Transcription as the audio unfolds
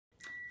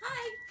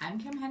I'm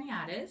Kim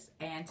Heniatis,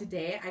 and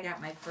today I got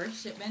my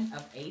first shipment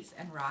of Ace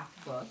and Roc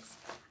books.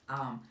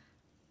 Um,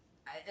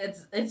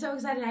 it's so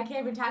exciting. I can't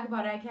even talk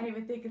about it. I can't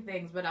even think of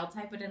things, but I'll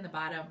type it in the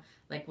bottom,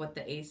 like what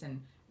the Ace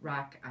and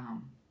Roc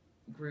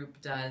group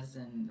does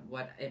and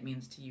what it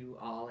means to you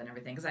all and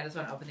everything. Because I just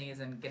want to open these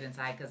and get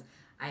inside, because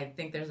I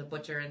think there's a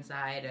butcher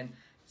inside and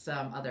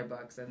some other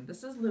books. And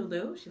this is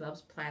Lulu. She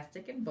loves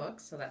plastic and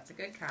books, so that's a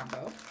good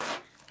combo.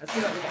 Let's see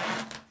what we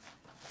got.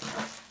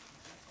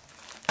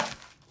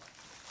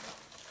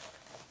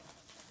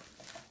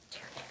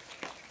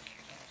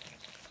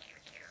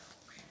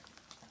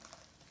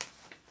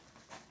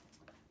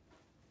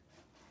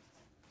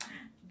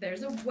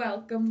 There's a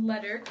welcome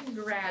letter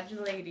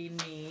congratulating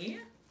me.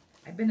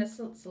 I've been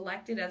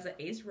selected as an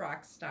Ace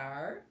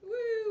Roc-Star.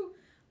 Woo!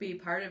 Be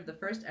part of the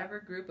first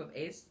ever group of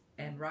Ace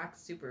and Roc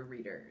super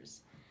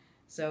readers.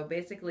 So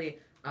basically,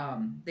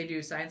 they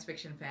do science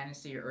fiction,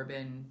 fantasy,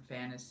 urban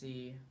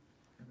fantasy,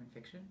 urban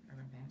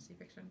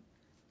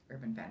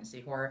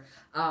fantasy, horror.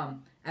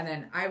 And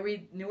then I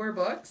read newer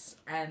books,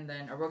 and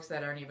then books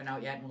that aren't even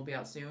out yet and will be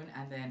out soon.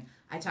 And then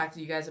I talk to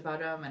you guys about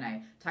them, and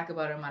I talk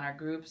about them on our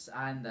groups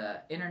on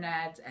the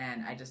internet,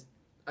 and I just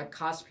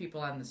accost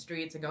people on the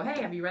streets and go,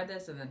 hey, have you read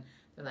this? And then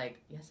they're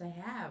like, yes, I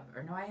have,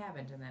 or no, I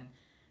haven't. And then,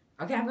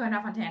 okay, I'm going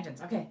off on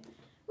tangents. Okay,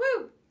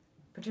 woo!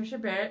 Patricia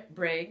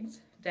Briggs,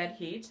 Dead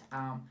Heat.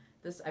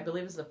 This, I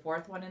believe, is the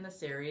fourth one in the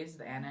series,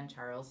 the Anna and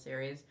Charles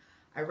series.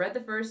 I read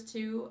the first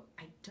two.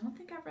 I don't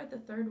think I've read the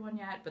third one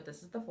yet, but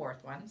this is the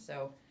fourth one,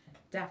 so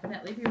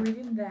definitely be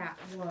reading that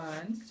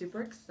one.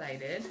 Super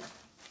excited.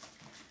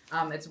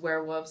 It's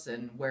werewolves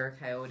and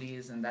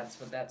were-coyotes, and that's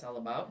what that's all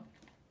about.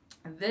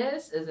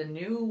 This is a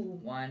new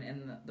one,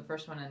 in the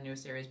first one in the new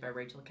series by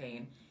Rachel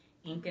Kane,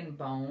 Ink and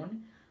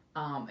Bone.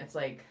 It's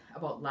like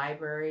about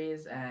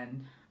libraries,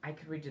 and I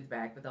could read you the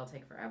back, but they'll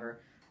take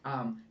forever.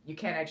 You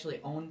can't actually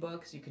own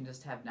books, you can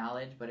just have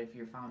knowledge, but if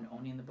you're found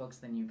owning the books,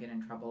 then you get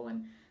in trouble,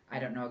 and I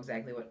don't know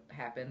exactly what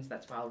happens.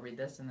 That's why I'll read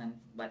this and then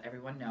let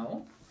everyone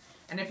know.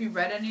 And if you've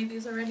read any of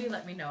these already,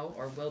 let me know,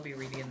 or we'll be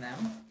reading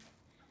them.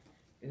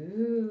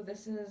 Ooh,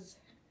 this is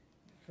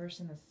first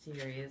in the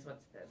series.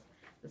 What's this?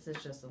 This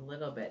is just a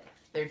little bit.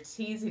 They're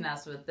teasing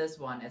us with this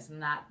one. It's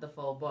not the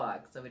full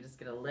book, so we just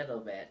get a little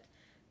bit.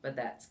 But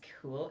that's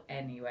cool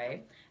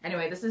anyway.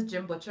 Anyway, this is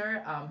Jim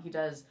Butcher. He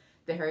does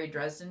the Harry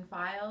Dresden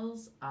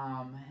Files.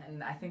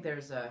 And I think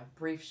there's a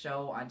brief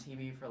show on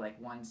TV for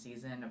like one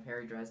season of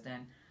Harry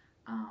Dresden.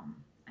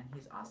 And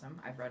he's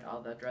awesome. I've read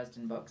all the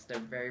Dresden books. They're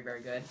very,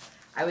 very good.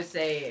 I would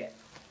say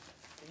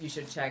you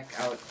should check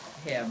out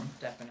him,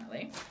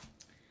 definitely.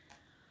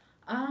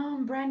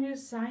 Brand new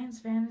science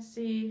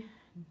fantasy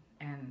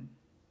and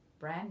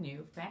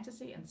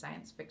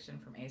science fiction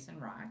from Ace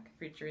and Roc,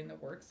 featuring the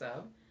works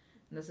of.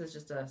 And this is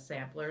just a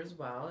sampler as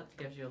well. It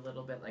gives you a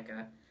little bit like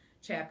a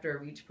chapter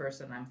of each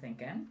person, I'm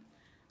thinking.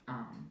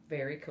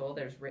 Very cool.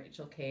 There's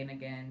Rachel Kane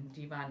again,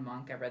 Devon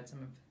Monk. I read some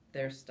of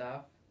their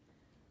stuff.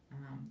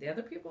 The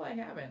other people I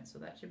haven't, so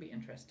that should be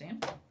interesting.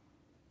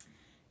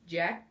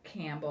 Jack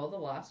Campbell, The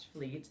Lost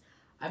Fleet.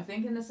 I'm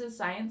thinking this is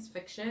science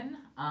fiction.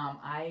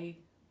 I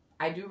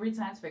do read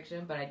science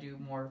fiction, but I do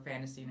more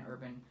fantasy and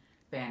urban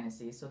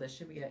fantasy, so this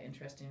should be an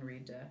interesting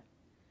read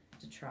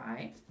to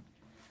try.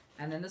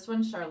 And then this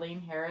one's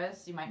Charlene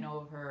Harris. You might know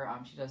of her.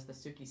 She does the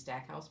Sookie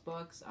Stackhouse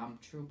books,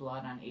 True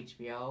Blood on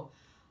HBO.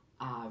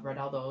 Read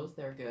all those.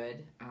 They're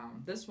good.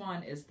 This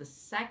one is the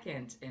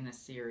second in a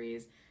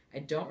series. I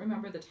don't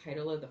remember the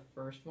title of the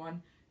first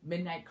one.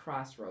 Midnight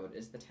Crossroad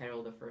is the title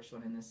of the first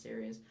one in this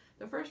series.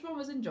 The first one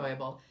was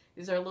enjoyable.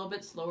 These are a little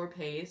bit slower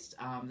paced.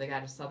 They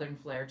got a southern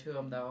flair to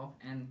them, though,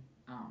 and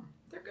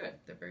they're good.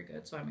 They're very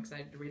good, so I'm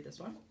excited to read this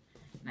one.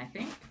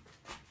 And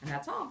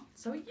that's all.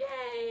 So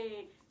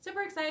yay!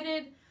 Super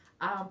excited.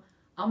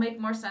 I'll make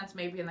more sense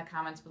maybe in the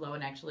comments below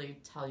and actually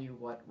tell you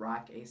what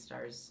Roc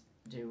A-Stars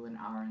do and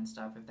are and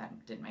stuff, if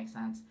that didn't make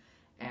sense.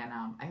 And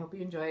I hope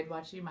you enjoyed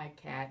watching my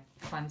cat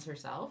cleanse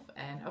herself.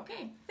 And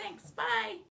okay, thanks. Bye.